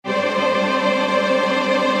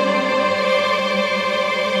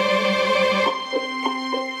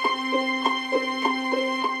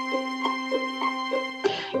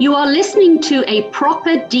You are listening to a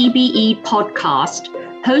proper DBE podcast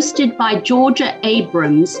hosted by Georgia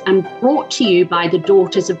Abrams and brought to you by the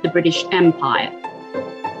Daughters of the British Empire.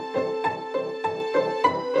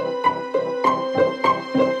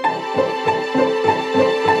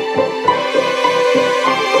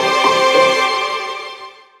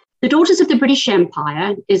 The Daughters of the British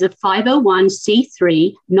Empire is a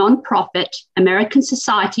 501c3 non-profit American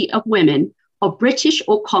Society of Women of British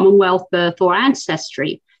or Commonwealth birth or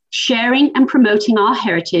ancestry, sharing and promoting our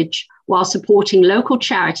heritage while supporting local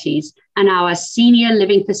charities and our senior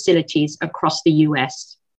living facilities across the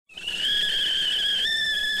US.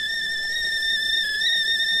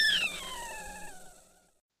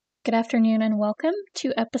 Good afternoon and welcome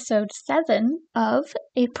to episode 7 of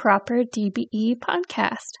a proper DBE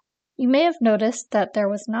podcast. You may have noticed that there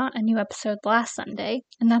was not a new episode last Sunday,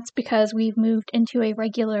 and that's because we've moved into a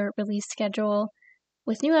regular release schedule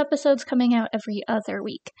with new episodes coming out every other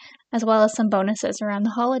week, as well as some bonuses around the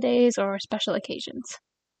holidays or special occasions.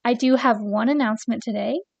 I do have one announcement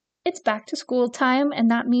today. It's back to school time, and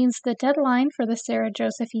that means the deadline for the Sarah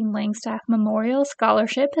Josephine Langstaff Memorial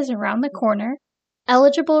Scholarship is around the corner.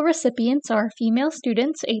 Eligible recipients are female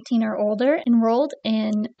students 18 or older enrolled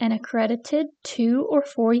in an accredited 2- or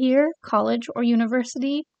 4-year college or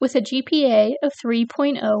university with a GPA of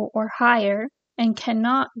 3.0 or higher and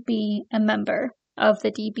cannot be a member of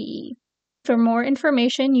the DBE. For more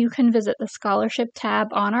information, you can visit the scholarship tab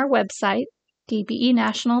on our website,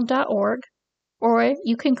 dbenational.org, or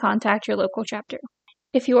you can contact your local chapter.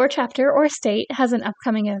 If your chapter or state has an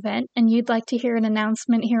upcoming event and you'd like to hear an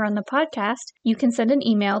announcement here on the podcast, you can send an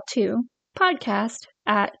email to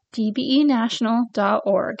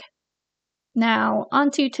podcast@dbenational.org. Now,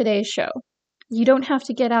 on to today's show. You don't have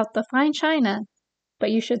to get out the fine china,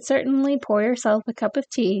 but you should certainly pour yourself a cup of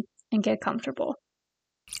tea and get comfortable.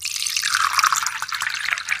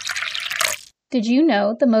 Did you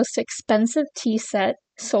know the most expensive tea set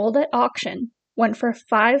sold at auction went for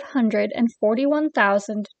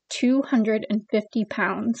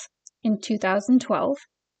 £541,250 in 2012?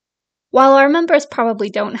 While our members probably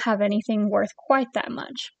don't have anything worth quite that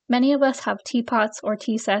much, many of us have teapots or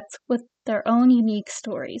tea sets with their own unique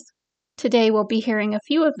stories. Today we'll be hearing a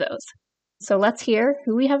few of those. So let's hear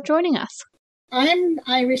who we have joining us. I'm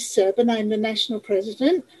Iris Serban. I'm the national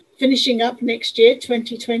president, finishing up next year,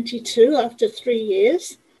 2022, after 3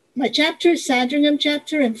 years. My chapter is Sandringham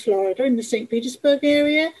chapter in Florida, in the St. Petersburg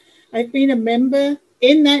area. I've been a member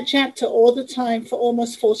in that chapter all the time for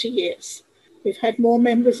almost 40 years. We've had more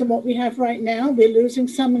members than what we have right now. We're losing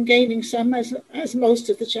some and gaining some, as most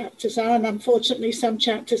of the chapters are. And unfortunately, some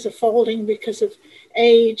chapters are folding because of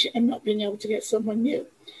age and not being able to get someone new.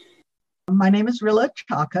 My name is Rilla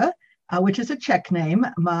Chaka, which is a Czech name.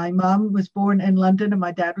 My mom was born in London and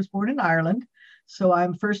my dad was born in Ireland. So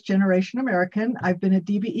I'm first generation American. I've been a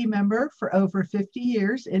DBE member for over 50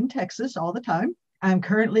 years in Texas all the time. I'm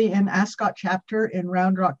currently in Ascot chapter in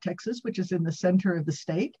Round Rock, Texas, which is in the center of the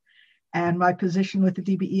state. And my position with the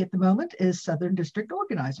DBE at the moment is Southern District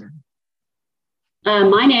Organizer.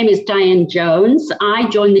 My name is Diane Jones. I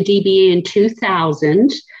joined the DBE in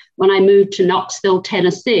 2000 when I moved to Knoxville,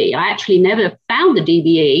 Tennessee. I actually never found the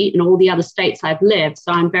DBE in all the other states I've lived.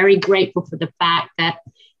 So I'm very grateful for the fact that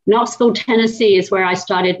Knoxville, Tennessee is where I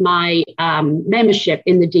started my membership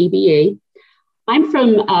in the DBE. I'm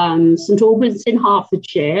from St. Albans in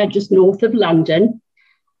Hertfordshire, just north of London.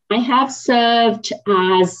 I have served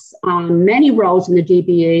as many roles in the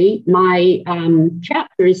DBE. My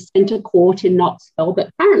chapter is Centre Court in Knoxville,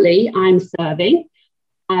 but currently I'm serving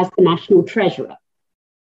as the National Treasurer.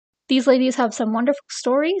 These ladies have some wonderful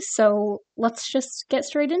stories, so let's just get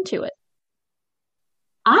straight into it.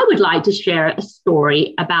 I would like to share a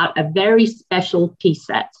story about a very special tea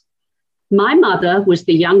set. My mother was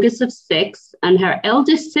the youngest of 6, and her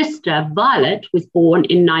eldest sister, Violet, was born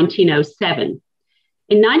in 1907.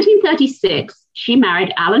 In 1936, she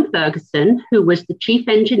married Alan Ferguson, who was the chief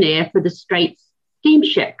engineer for the Straits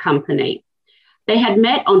Steamship Company. They had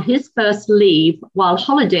met on his first leave while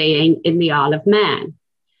holidaying in the Isle of Man.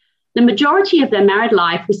 The majority of their married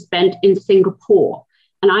life was spent in Singapore.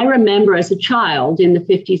 And I remember as a child in the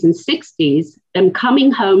 50s and 60s, them coming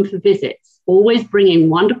home for visits, always bringing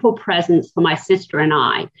wonderful presents for my sister and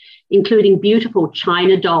I, including beautiful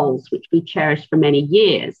china dolls, which we cherished for many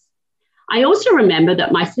years. I also remember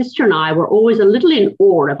that my sister and I were always a little in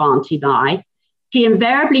awe of Auntie Vi. She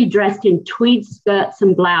invariably dressed in tweed skirts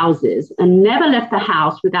and blouses and never left the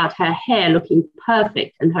house without her hair looking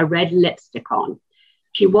perfect and her red lipstick on.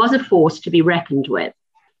 She was a force to be reckoned with.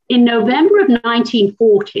 In November of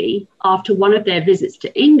 1940, after one of their visits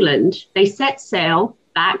to England, they set sail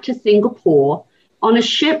back to Singapore on a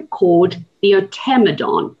ship called the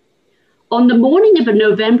Automedon. On the morning of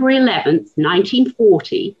November 11th,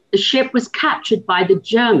 1940, the ship was captured by the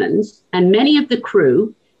Germans, and many of the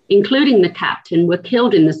crew, including the captain, were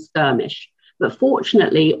killed in the skirmish. But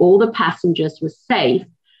fortunately, all the passengers were safe,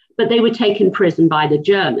 but they were taken prison by the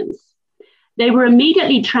Germans. They were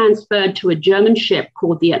immediately transferred to a German ship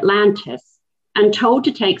called the Atlantis and told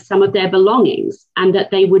to take some of their belongings and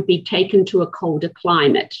that they would be taken to a colder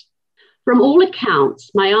climate. From all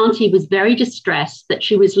accounts, my auntie was very distressed that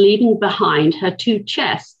she was leaving behind her 2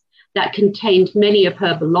 chests that contained many of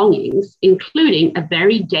her belongings, including a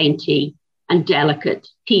very dainty and delicate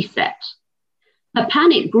tea set. Her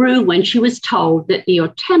panic grew when she was told that the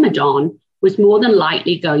Automedon was more than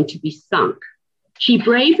likely going to be sunk. She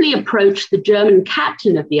bravely approached the German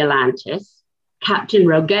captain of the Atlantis, Captain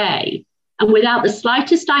Roguet, and without the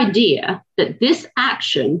slightest idea that this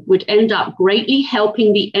action would end up greatly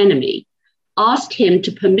helping the enemy, asked him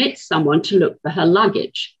to permit someone to look for her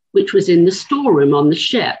luggage, which was in the storeroom on the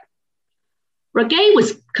ship. Roguet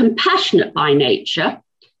was compassionate by nature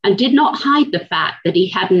and did not hide the fact that he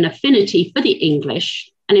had an affinity for the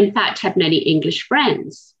English and in fact had many English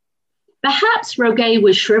friends. Perhaps Roguet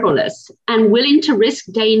was chivalrous and willing to risk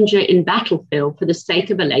danger in battlefield for the sake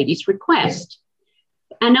of a lady's request.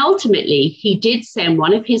 And ultimately, he did send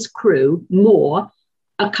one of his crew, Moore,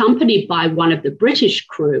 accompanied by one of the British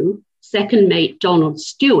crew, second mate Donald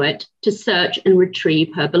Stewart, to search and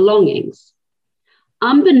retrieve her belongings.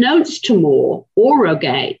 Unbeknownst to Moore or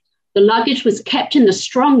Roguet, the luggage was kept in the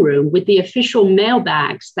strong room with the official mail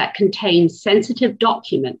bags that contained sensitive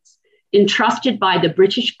documents entrusted by the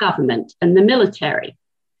British government and the military.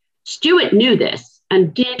 Stewart knew this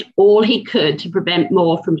and did all he could to prevent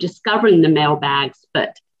Moore from discovering the mail bags,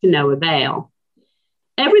 but to no avail.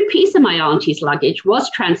 Every piece of my auntie's luggage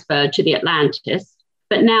was transferred to the Atlantis,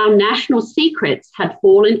 but now national secrets had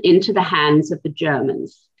fallen into the hands of the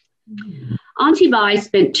Germans. Auntie Vi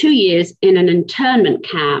spent 2 years in an internment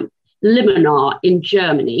camp, Limonau in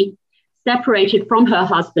Germany, separated from her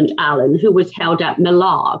husband, Alan, who was held at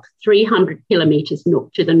Millarg, 300 kilometers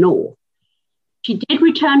to the north. She did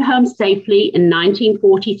return home safely in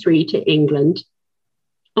 1943 to England.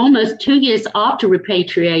 Almost 2 years after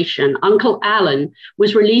repatriation, Uncle Alan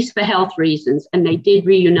was released for health reasons, and they did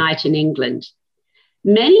reunite in England.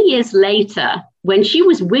 Many years later, when she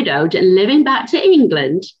was widowed and living back to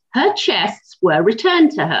England, her chests were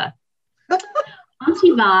returned to her.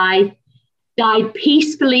 Auntie Vi died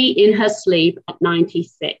peacefully in her sleep at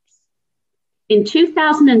 96. In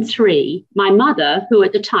 2003, my mother, who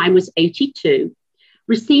at the time was 82,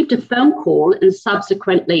 received a phone call and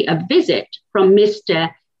subsequently a visit from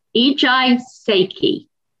Mr. Ijai Seiki,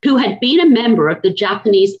 who had been a member of the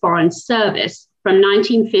Japanese Foreign Service from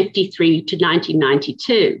 1953 to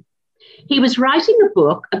 1992. He was writing a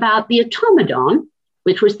book about the Automedon,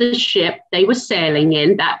 which was the ship they were sailing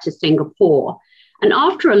in back to Singapore, and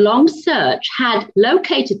after a long search had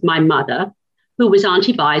located my mother, who was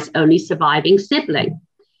Auntie Vi's only surviving sibling.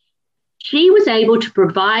 She was able to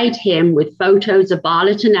provide him with photos of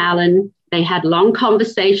Violet and Alan. They had long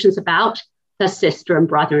conversations about her sister and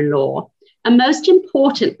brother-in-law. And most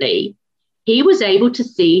importantly, he was able to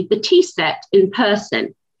see the tea set in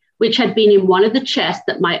person, which had been in one of the chests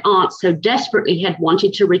that my aunt so desperately had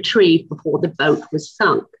wanted to retrieve before the boat was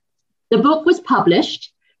sunk. The book was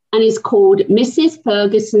published and is called Mrs.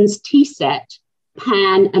 Ferguson's Tea Set,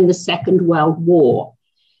 Pan and the Second World War.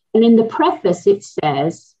 And in the preface, it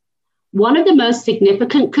says, one of the most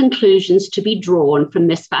significant conclusions to be drawn from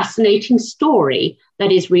this fascinating story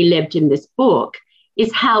that is relived in this book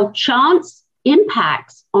is how chance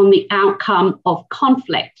impacts on the outcome of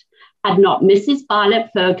conflict. Had not Mrs. Violet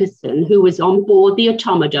Ferguson, who was on board the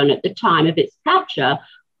Automedon at the time of its capture,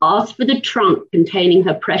 asked for the trunk containing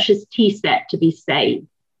her precious tea set to be saved,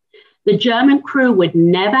 the German crew would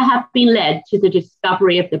never have been led to the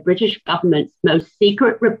discovery of the British government's most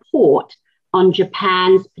secret report on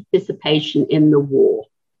Japan's participation in the war.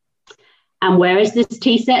 And where is this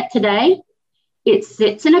tea set today? It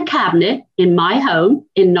sits in a cabinet in my home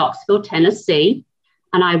in Knoxville, Tennessee.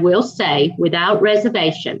 And I will say without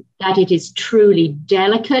reservation that it is truly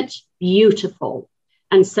delicate, beautiful,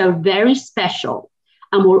 and so very special,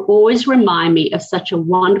 and will always remind me of such a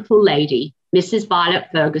wonderful lady, Mrs. Violet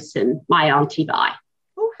Ferguson, my Auntie Vi.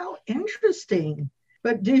 Oh, how interesting.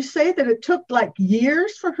 But do you say that it took like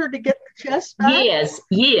years for her to get the chest back? Years.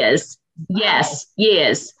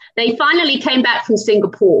 They finally came back from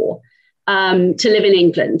Singapore to live in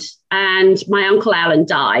England. And my Uncle Alan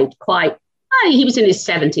died he was in his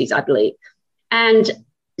 70s, I believe. And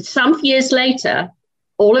some years later,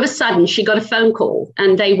 all of a sudden she got a phone call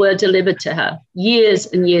and they were delivered to her years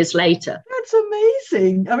and years later. That's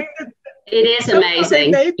amazing. I mean, it is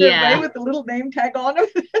amazing. They made their way with the little name tag on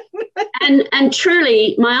it. and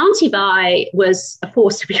truly, my Auntie Vi was a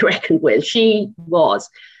force to be reckoned with. She was.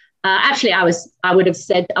 Actually, I would have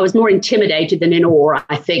said I was more intimidated than in awe.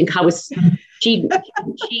 I think I was. She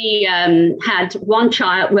had one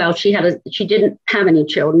child. Well, she didn't have any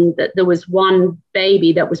children. That there was one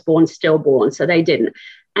baby that was born stillborn, so they didn't.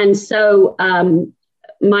 And so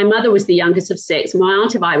my mother was the youngest of 6. My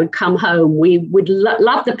aunt and I would come home. We would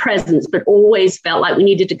love the presents, but always felt like we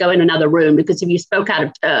needed to go in another room because if you spoke out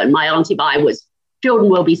of turn, my Auntie Vi was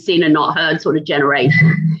children will be seen and not heard sort of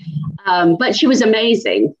generation. But she was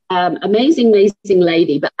amazing, amazing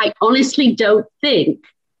lady. But I honestly don't think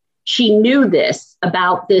she knew this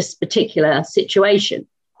about this particular situation.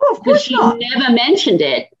 Oh, of course she not. Never mentioned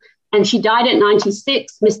it. And she died at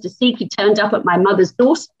 96. Mr. Siki turned up at my mother's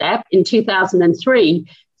doorstep in 2003.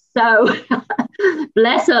 So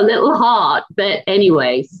bless her little heart. But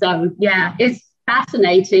anyway, so yeah, it's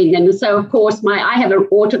fascinating. And so, of course, I have an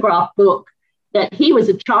autograph book that he was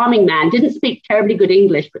a charming man, didn't speak terribly good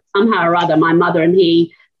English, but somehow or other, my mother and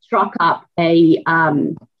he struck up a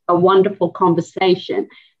wonderful conversation.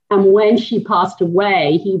 And when she passed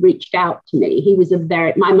away, he reached out to me. He was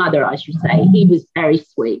my mother, I should say, he was very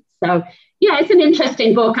sweet. So yeah, it's an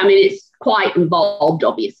interesting book. I mean, it's quite involved,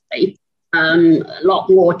 obviously, a lot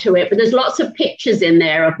more to it, but there's lots of pictures in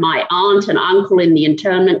there of my aunt and uncle in the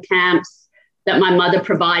internment camps that my mother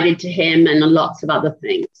provided to him and lots of other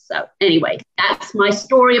things. So anyway, that's my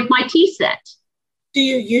story of my tea set. Do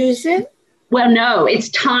you use it? Well, no, it's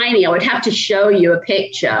tiny. I would have to show you a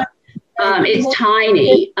picture. It's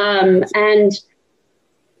tiny and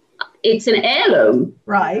it's an heirloom.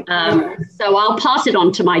 Right. So I'll pass it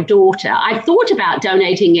on to my daughter. I thought about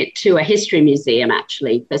donating it to a history museum,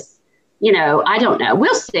 actually, because, I don't know.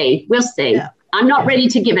 We'll see. Yeah. I'm not ready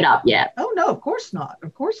to give it up yet. Oh, no, of course not.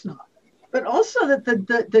 Of course not. But also that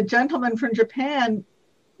the gentleman from Japan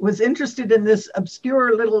was interested in this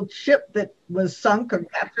obscure little ship that was sunk or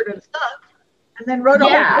captured and sunk, and then wrote a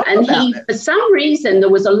whole book about it. For some reason, there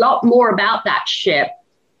was a lot more about that ship.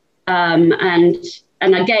 And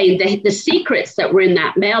again, the secrets that were in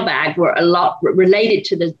that mailbag were a lot related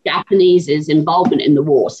to the Japanese's involvement in the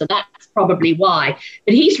war. So that's probably why.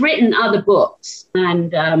 But he's written other books,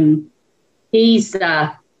 and he's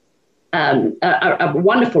a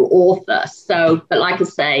wonderful author. So, but like I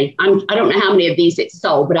say, I don't know how many of these it's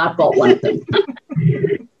sold, but I've got one of them.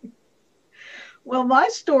 Well, my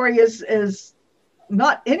story is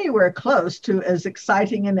not anywhere close to as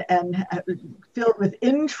exciting and filled with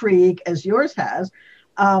intrigue as yours has.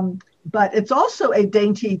 But it's also a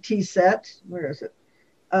dainty tea set. Where is it?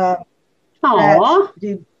 I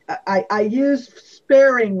use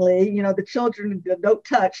sparingly, the children don't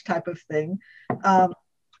touch type of thing.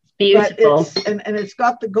 Beautiful. But it's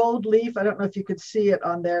got the gold leaf. I don't know if you could see it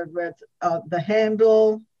on there, with the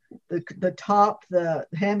handle, the top, the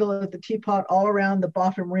handle of the teapot, all around the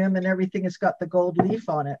bottom rim and everything. It's got the gold leaf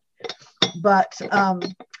on it. But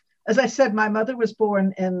as I said, my mother was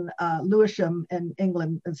born in Lewisham in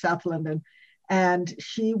England, in South London, and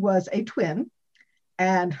she was a twin.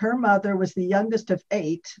 And her mother was the youngest of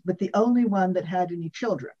 8, but the only one that had any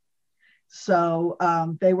children. So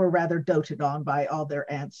they were rather doted on by all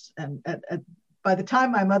their aunts. And by the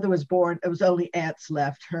time my mother was born, it was only aunts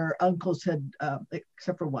left. Her uncles had,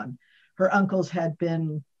 except for one, her uncles had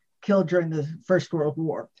been killed during the First World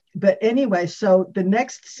War. But anyway, so the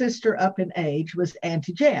next sister up in age was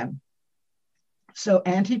Auntie Jan. So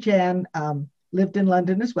Auntie Jan lived in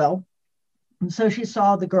London as well. And so she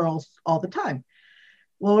saw the girls all the time.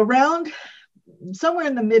 Well, around somewhere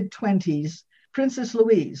in the mid-20s, Princess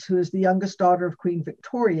Louise, who is the youngest daughter of Queen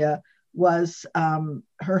Victoria, was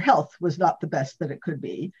her health was not the best that it could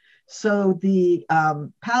be. So the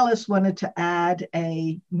palace wanted to add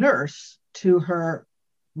a nurse to her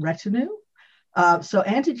retinue. So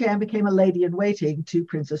Auntie Jan became a lady in waiting to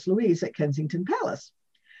Princess Louise at Kensington Palace.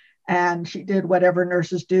 And she did whatever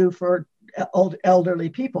nurses do for elderly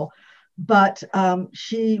people. But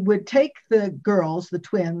she would take the girls, the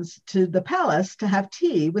twins, to the palace to have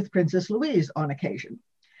tea with Princess Louise on occasion.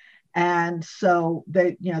 And so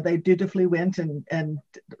they dutifully went and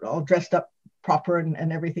all dressed up proper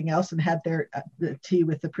and everything else and had the tea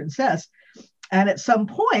with the princess. And at some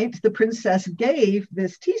point, the princess gave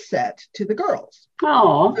this tea set to the girls.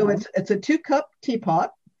 Oh, so it's a 2-cup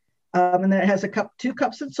teapot, and then it has 2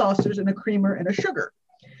 cups and saucers and a creamer and a sugar.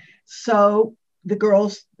 So the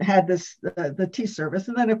girls had the tea service.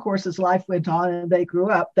 And then, of course, as life went on and they grew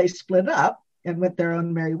up, they split up and went their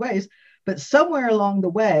own merry ways. But somewhere along the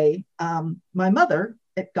way, my mother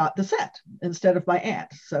got the set instead of my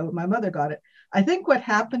aunt. So my mother got it. I think what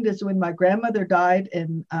happened is when my grandmother died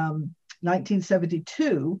in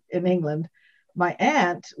 1972 in England, my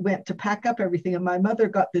aunt went to pack up everything, and my mother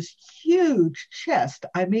got this huge chest.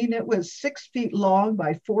 I mean, it was 6 feet long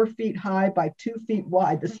by 4 feet high by 2 feet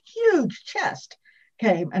wide. This huge chest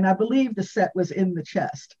came, and I believe the set was in the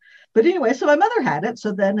chest. But anyway, so my mother had it.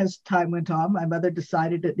 So then as time went on, my mother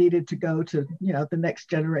decided it needed to go to, the next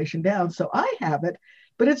generation down. So I have it,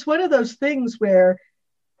 but it's one of those things where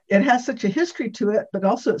it has such a history to it, but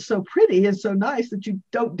also it's so pretty and so nice that you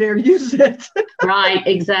don't dare use it. Right,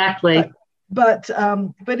 exactly. But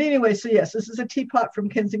anyway, so yes, this is a teapot from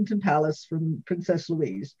Kensington Palace from Princess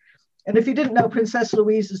Louise. And if you didn't know, Princess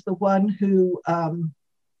Louise is the one who,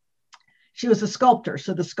 she was a sculptor.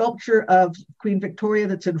 So the sculpture of Queen Victoria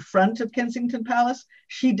that's in front of Kensington Palace,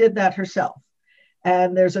 she did that herself.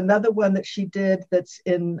 And there's another one that she did that's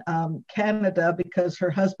in Canada because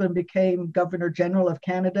her husband became Governor General of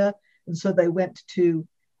Canada. And so they went to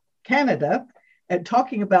Canada. And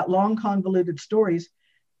talking about long convoluted stories,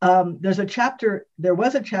 there was a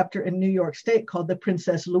chapter in New York State called the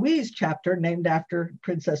Princess Louise chapter, named after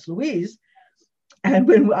Princess Louise. And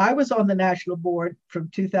when I was on the national board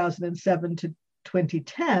from 2007 to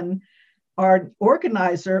 2010, our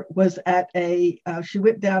organizer was at she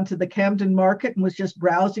went down to the Camden Market and was just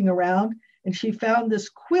browsing around, and she found this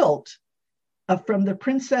quilt from the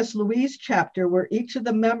Princess Louise chapter where each of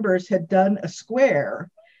the members had done a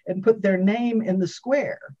square and put their name in the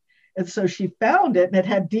square. And so she found it, and it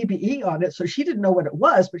had DBE on it. So she didn't know what it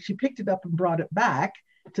was, but she picked it up and brought it back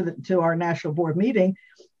to our national board meeting.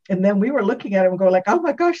 And then we were looking at it and going like, oh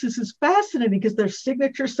my gosh, this is fascinating because their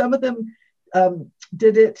signature, some of them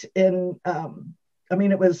did it in,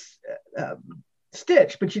 it was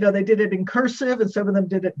stitch, but they did it in cursive, and some of them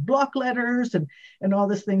did it in block letters and all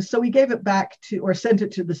these things. So we gave it back or sent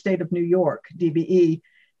it to the state of New York, DBE.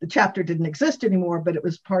 The chapter didn't exist anymore, but it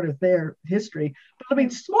was part of their history.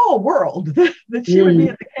 But small world that she would be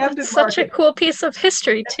at the Camden Market. Such a cool piece of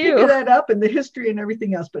history too. Pick that up and the history and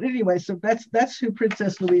everything else. But anyway, so that's who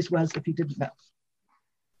Princess Louise was, if you didn't know.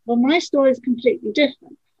 Well, my story is completely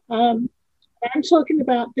different. I'm talking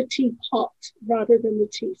about the teapot rather than the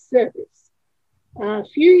tea service. A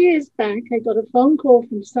few years back, I got a phone call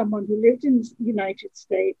from someone who lived in the United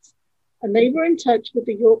States, and they were in touch with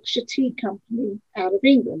the Yorkshire Tea Company out of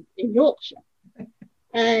England, in Yorkshire.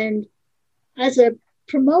 And as a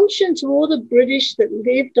promotion to all the British that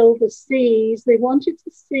lived overseas, they wanted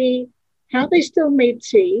to see how they still made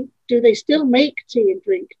tea. Do they still make tea and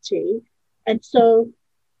drink tea? And so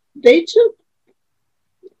they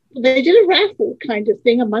did a raffle kind of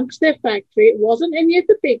thing amongst their factory. It wasn't any of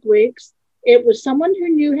the bigwigs. It was someone who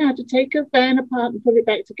knew how to take a van apart and put it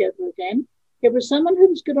back together again. It was someone who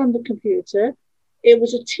was good on the computer. It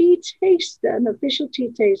was a tea taster, an official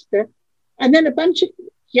tea taster, and then a bunch of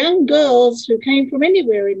young girls who came from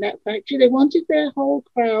anywhere in that factory. They wanted their whole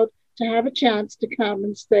crowd to have a chance to come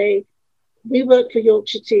and say, we work for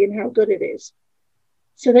Yorkshire Tea and how good it is.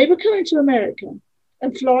 So they were coming to America,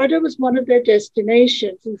 and Florida was one of their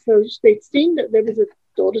destinations. And so they'd seen that there was a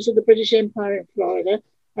Daughters of the British Empire in Florida,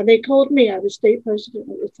 and they called me. I was state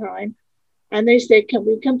president at the time. And they said, can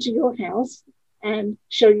we come to your house and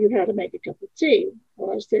show you how to make a cup of tea?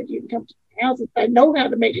 Well, I said, you can come to my house. I know how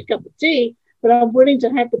to make a cup of tea, but I'm willing to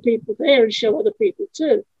have the people there and show other people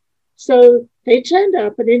too. So they turned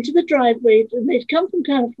up and into the driveway, and they'd come from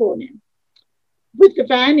California with the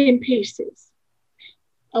van in pieces.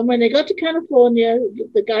 And when they got to California,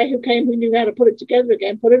 the guy who came who knew how to put it together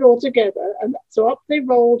again, put it all together. And so up they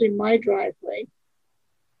rolled in my driveway.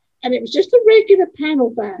 And it was just a regular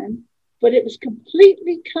panel van, but it was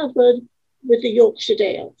completely covered with the Yorkshire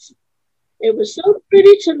Dales. It was so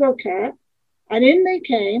pretty to look at. And in they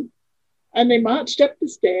came, and they marched up the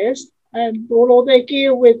stairs and brought all their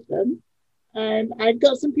gear with them. And I'd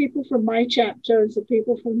got some people from my chapter and some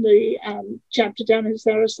people from the chapter down in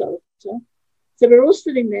Sarasota. So we're all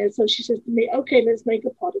sitting there. So she says to me, okay, let's make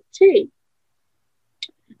a pot of tea.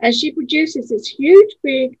 And she produces this huge,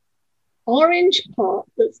 big orange pot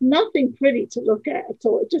that's nothing pretty to look at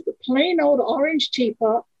all. It's just a plain old orange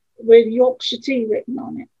teapot with Yorkshire tea written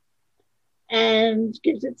on it, and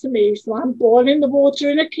gives it to me. So I'm boiling the water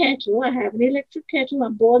in a kettle. I have an electric kettle.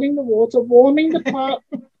 I'm boiling the water, warming the pot,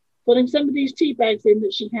 putting some of these tea bags in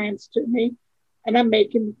that she hands to me, and I'm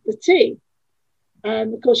making the tea.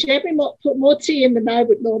 And of course, she had me put more tea in than I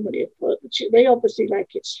would normally have put. But they obviously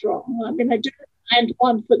like it strong. I mean, I do and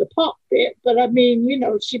one for the pot bit, but I mean,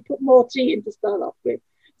 she put more tea in to start off with.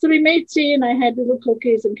 So we made tea, and I had little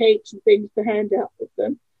cookies and cakes and things to hand out with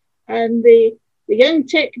them. And the young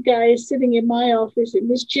tech guy is sitting in my office in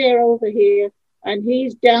this chair over here, and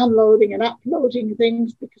he's downloading and uploading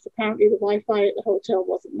things because apparently the Wi-Fi at the hotel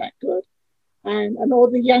wasn't that good. And all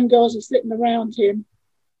the young girls are sitting around him.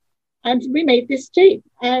 And we made this tea,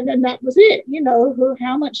 and that was it.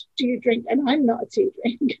 How much do you drink? And I'm not a tea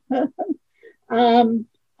drinker.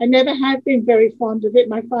 I never have been very fond of it.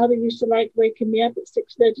 My father used to like waking me up at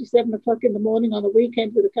 6:30, 7 o'clock in the morning on a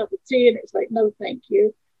weekend with a cup of tea, and it's like, no, thank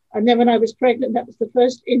you. And then when I was pregnant, that was the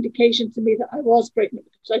first indication to me that I was pregnant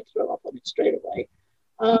because I threw up on it straight away.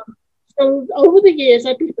 So over the years,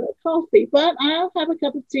 I prefer coffee, but I'll have a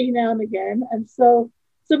cup of tea now and again. And so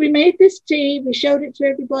we made this tea. We showed it to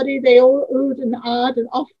everybody. They all oohed and ahed, and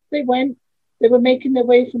off they went. They were making their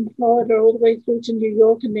way from Florida all the way through to New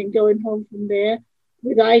York and then going home from there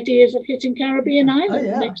with ideas of hitting Caribbean Island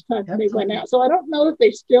next time they went out. So I don't know if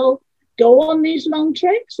they still go on these long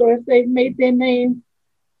treks or if they've made their name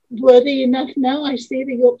worthy enough now. I see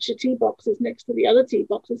the Yorkshire tea boxes next to the other tea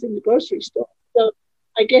boxes in the grocery store. So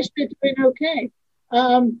I guess they're doing okay.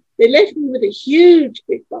 They left me with a huge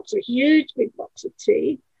big box of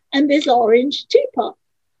tea and this orange teapot,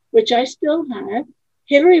 which I still have.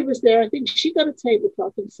 Hillary was there. I think she got a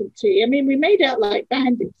tablecloth and some tea. I mean, we made out like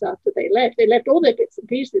bandits after they left. They left all their bits and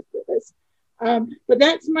pieces with us. But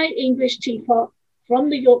that's my English teapot from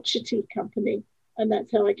the Yorkshire Tea Company, and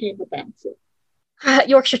that's how I came about it.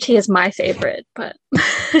 Yorkshire tea is my favorite, but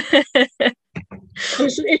it's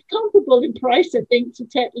comparable in price, I think, to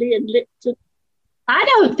Tetley and Lipton. I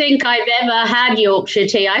don't think I've ever had Yorkshire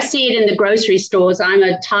tea. I see it in the grocery stores. I'm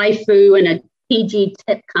a Thai Fu and a PG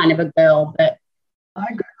tip kind of a girl, but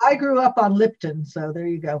I grew up on Lipton, so there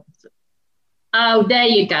you go. Oh, there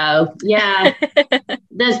you go. Yeah.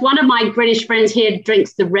 There's one of my British friends here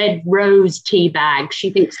drinks the Red Rose tea bag. She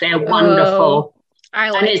thinks they're wonderful. I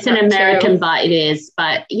like and it's an American, but it is.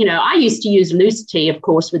 But, I used to use loose tea, of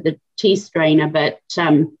course, with the tea strainer, but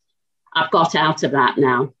I've got out of that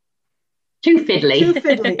now. Too fiddly.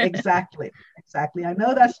 Exactly. I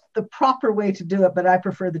know that's the proper way to do it, but I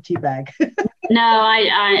prefer the tea bag. No,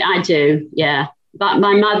 I do, yeah. But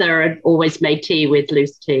my mother had always made tea with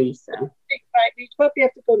loose tea, so. Right, you probably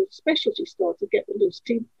have to go to the specialty store to get the loose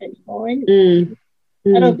tea anymore. I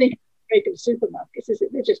don't think regular supermarkets, is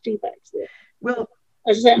it? They're just tea bags there. Well,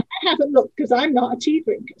 as I say, I haven't looked because I'm not a tea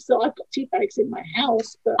drinker, so I've got tea bags in my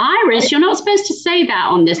house. But Iris, you're not supposed to say that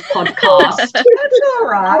on this podcast. That's all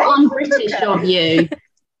right. How un-British of you.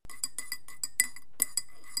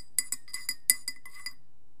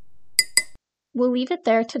 We'll leave it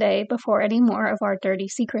there today before any more of our dirty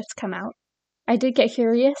secrets come out. I did get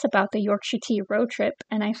curious about the Yorkshire Tea road trip,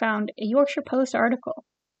 and I found a Yorkshire Post article.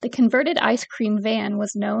 The converted ice cream van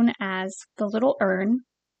was known as the Little Urn,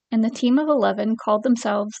 and the team of 11 called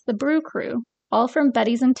themselves the Brew Crew, all from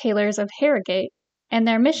Betty's and Taylor's of Harrogate, and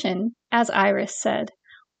their mission, as Iris said,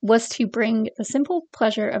 was to bring the simple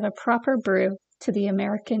pleasure of a proper brew to the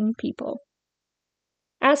American people.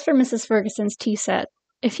 As for Mrs. Ferguson's tea set,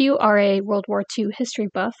 if you are a World War II history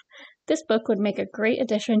buff, this book would make a great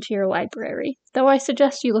addition to your library, though I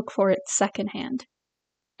suggest you look for it secondhand.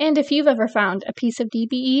 And if you've ever found a piece of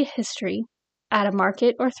DBE history at a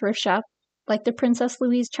market or thrift shop, like the Princess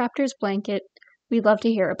Louise Chapters blanket, we'd love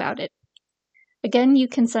to hear about it. Again, you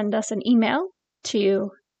can send us an email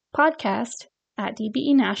to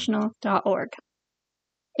podcast@dbenational.org.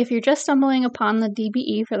 If you're just stumbling upon the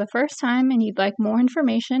DBE for the first time and you'd like more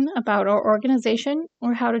information about our organization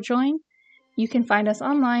or how to join, you can find us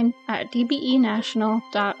online at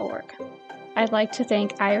dbenational.org. I'd like to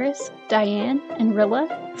thank Iris, Diane, and Rilla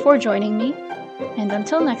for joining me. And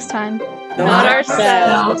until next time, not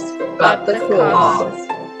ourselves, but the cause.